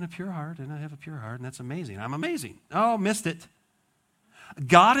been given a pure heart, and I have a pure heart, and that's amazing. I'm amazing. Oh, missed it.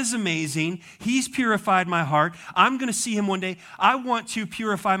 God is amazing. He's purified my heart. I'm going to see him one day. I want to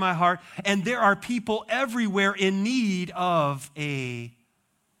purify my heart, and there are people everywhere in need of a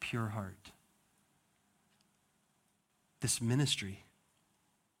pure heart. This ministry.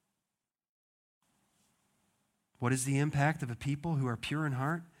 What is the impact of a people who are pure in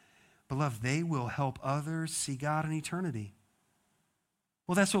heart? Beloved, they will help others see God in eternity.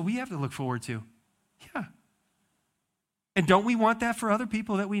 Well, that's what we have to look forward to. Yeah. And don't we want that for other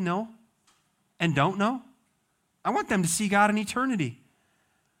people that we know and don't know? I want them to see God in eternity.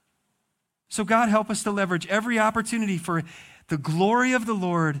 So God, help us to leverage every opportunity for the glory of the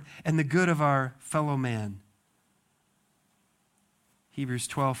Lord and the good of our fellow man. Hebrews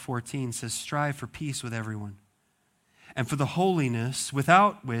 12:14 says, strive for peace with everyone and for the holiness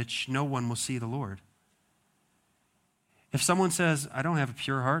without which no one will see the Lord. If someone says, I don't have a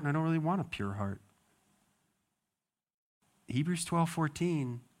pure heart and I don't really want a pure heart, Hebrews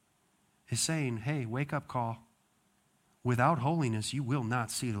 12:14 is saying, hey, wake up call. Without holiness, you will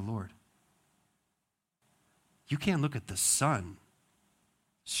not see the Lord. You can't look at the sun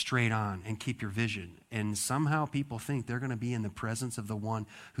straight on and keep your vision. And somehow people think they're going to be in the presence of the one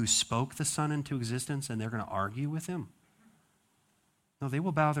who spoke the sun into existence and they're going to argue with him. No, they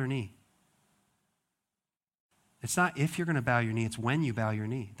will bow their knee. It's not if you're going to bow your knee, it's when you bow your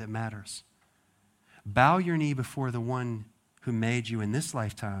knee that matters. Bow your knee before the one who made you in this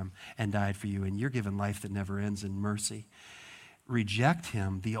lifetime and died for you, and you're given life that never ends in mercy. Reject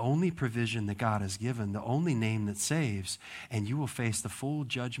him, the only provision that God has given, the only name that saves, and you will face the full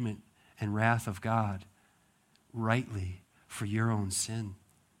judgment and wrath of God rightly for your own sin.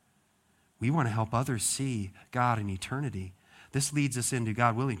 We want to help others see God in eternity. This leads us into,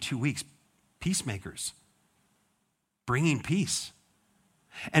 God willing, 2 weeks, peacemakers, bringing peace.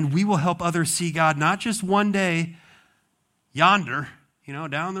 And we will help others see God not just one day, yonder,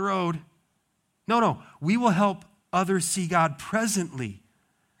 down the road. No, we will help others see God presently.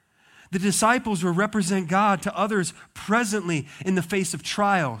 The disciples will represent God to others presently in the face of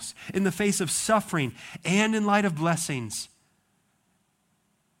trials, in the face of suffering, and in light of blessings.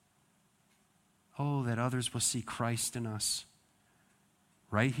 Oh, that others will see Christ in us,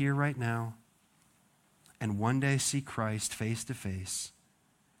 right here, right now, and one day see Christ face to face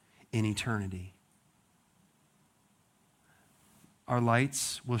in eternity. our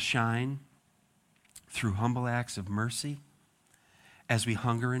lights will shine through humble acts of mercy as we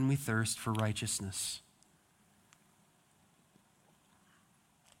hunger and we thirst for righteousness.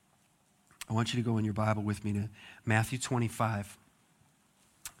 I want you to go in your Bible with me to Matthew 25.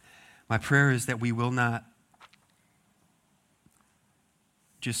 My prayer is that we will not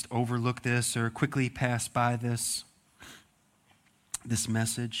just overlook this or quickly pass by this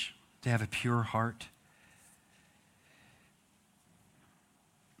message, to have a pure heart.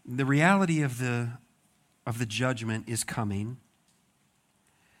 The reality of the judgment is coming.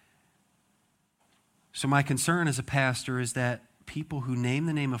 So my concern as a pastor is that people who name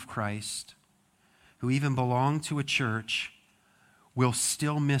the name of Christ, who even belong to a church, will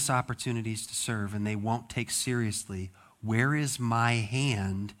still miss opportunities to serve, and they won't take seriously, where is my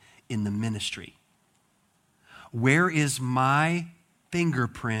hand in the ministry? Where is my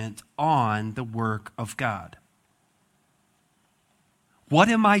fingerprint on the work of God? What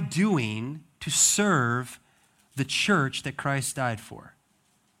am I doing to serve the church that Christ died for?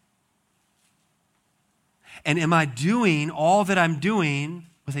 And am I doing all that I'm doing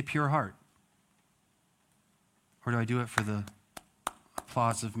with a pure heart? Or do I do it for the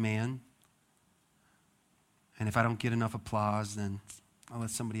applause of man? And if I don't get enough applause, then I'll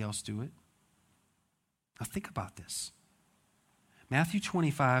let somebody else do it. Now think about this. Matthew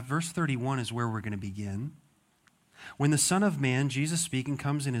 25, verse 31 is where we're going to begin. When the Son of Man, Jesus speaking,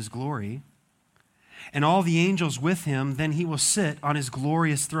 comes in his glory, and all the angels with him, then he will sit on his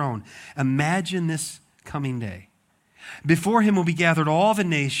glorious throne. Imagine this coming day. Before him will be gathered all the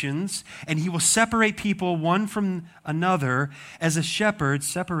nations, and he will separate people one from another as a shepherd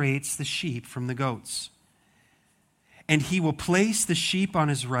separates the sheep from the goats. And he will place the sheep on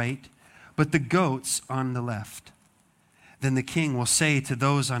his right, but the goats on the left. Then the king will say to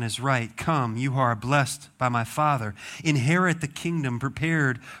those on his right, "Come, you who are blessed by my Father, inherit the kingdom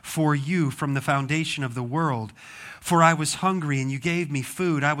prepared for you from the foundation of the world. For I was hungry, and you gave me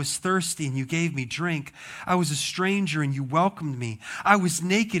food. I was thirsty, and you gave me drink. I was a stranger, and you welcomed me. I was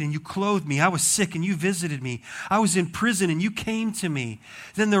naked, and you clothed me. I was sick, and you visited me. I was in prison, and you came to me."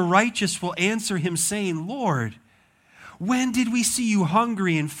 Then the righteous will answer him, saying, "Lord, when did we see you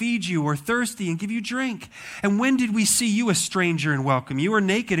hungry and feed you, or thirsty and give you drink? And when did we see you a stranger and welcome you, or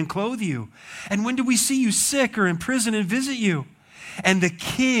naked and clothe you? And when did we see you sick or in prison and visit you?" And the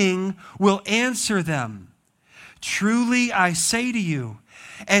king will answer them, "Truly I say to you,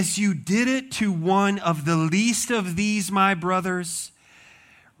 as you did it to one of the least of these my brothers,"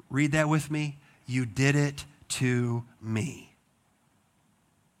 read that with me, "you did it to me."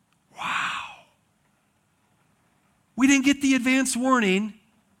 Wow. We didn't get the advance warning.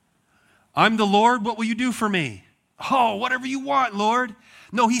 "I'm the Lord, what will you do for me?" "Oh, whatever you want, Lord."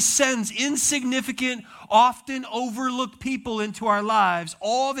 No, he sends insignificant, often overlooked people into our lives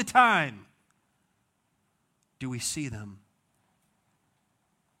all the time. Do we see them?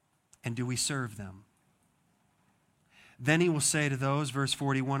 And do we serve them? Then he will say to those, verse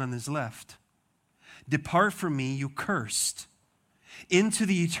 41 on his left, "Depart from me, you cursed, into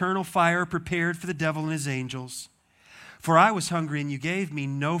the eternal fire prepared for the devil and his angels. For I was hungry, and you gave me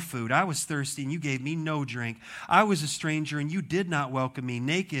no food. I was thirsty, and you gave me no drink. I was a stranger, and you did not welcome me.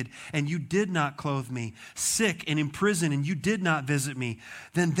 Naked, and you did not clothe me. Sick and in prison, and you did not visit me."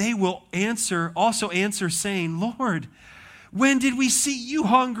 Then they will also answer, saying, "Lord, when did we see you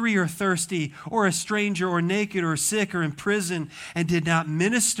hungry or thirsty, or a stranger, or naked, or sick, or in prison, and did not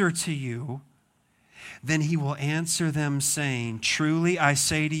minister to you?" Then he will answer them, saying, "Truly I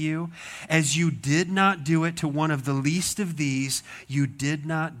say to you, as you did not do it to one of the least of these, you did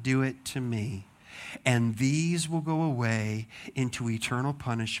not do it to me. And these will go away into eternal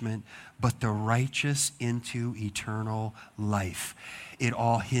punishment, but the righteous into eternal life." It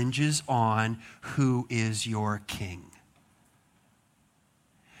all hinges on who is your king.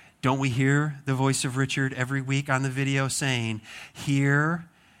 Don't we hear the voice of Richard every week on the video saying, "Hear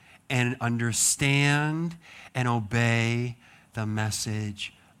and understand and obey the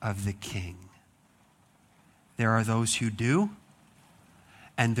message of the King"? There are those who do,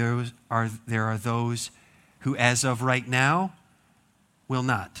 and there are those who, as of right now, will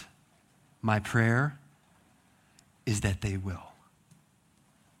not. My prayer is that they will.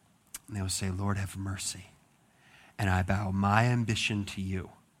 And they will say, "Lord, have mercy. And I bow my ambition to you.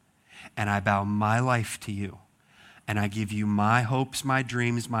 And I bow my life to you. And I give you my hopes, my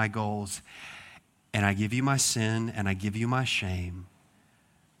dreams, my goals. And I give you my sin, and I give you my shame.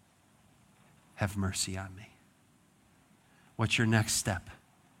 Have mercy on me." What's your next step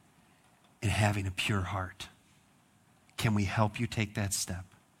in having a pure heart? Can we help you take that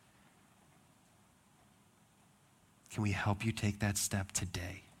step? Can we help you take that step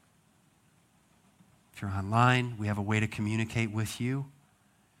today? If you're online, we have a way to communicate with you.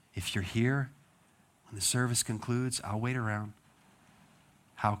 If you're here, when the service concludes, I'll wait around.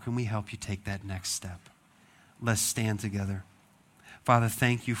 How can we help you take that next step? Let's stand together. Father,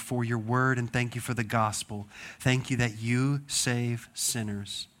 thank you for your word and thank you for the gospel. Thank you that you save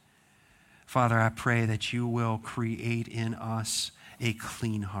sinners. Father, I pray that you will create in us a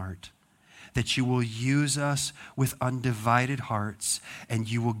clean heart, that you will use us with undivided hearts, and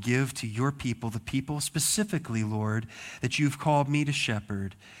you will give to your people, the people specifically, Lord, that you've called me to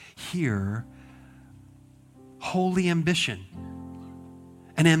shepherd, here, holy ambition.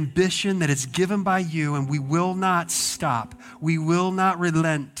 An ambition that is given by you, and we will not stop. We will not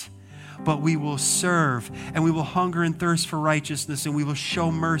relent, but we will serve, and we will hunger and thirst for righteousness, and we will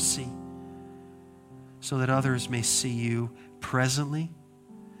show mercy so that others may see you presently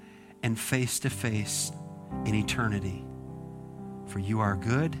and face to face in eternity. For you are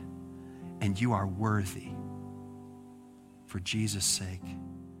good and you are worthy. For Jesus' sake.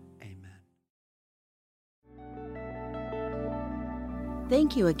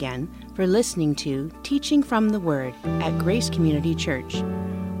 Thank you again for listening to Teaching from the Word at Grace Community Church.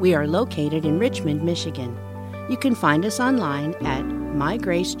 We are located in Richmond, Michigan. You can find us online at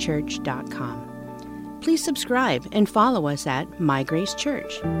mygracechurch.com. Please subscribe and follow us at My Grace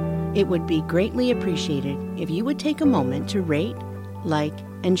Church. It would be greatly appreciated if you would take a moment to rate, like,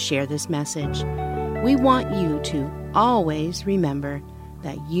 and share this message. We want you to always remember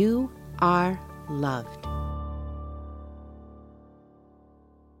that you are loved.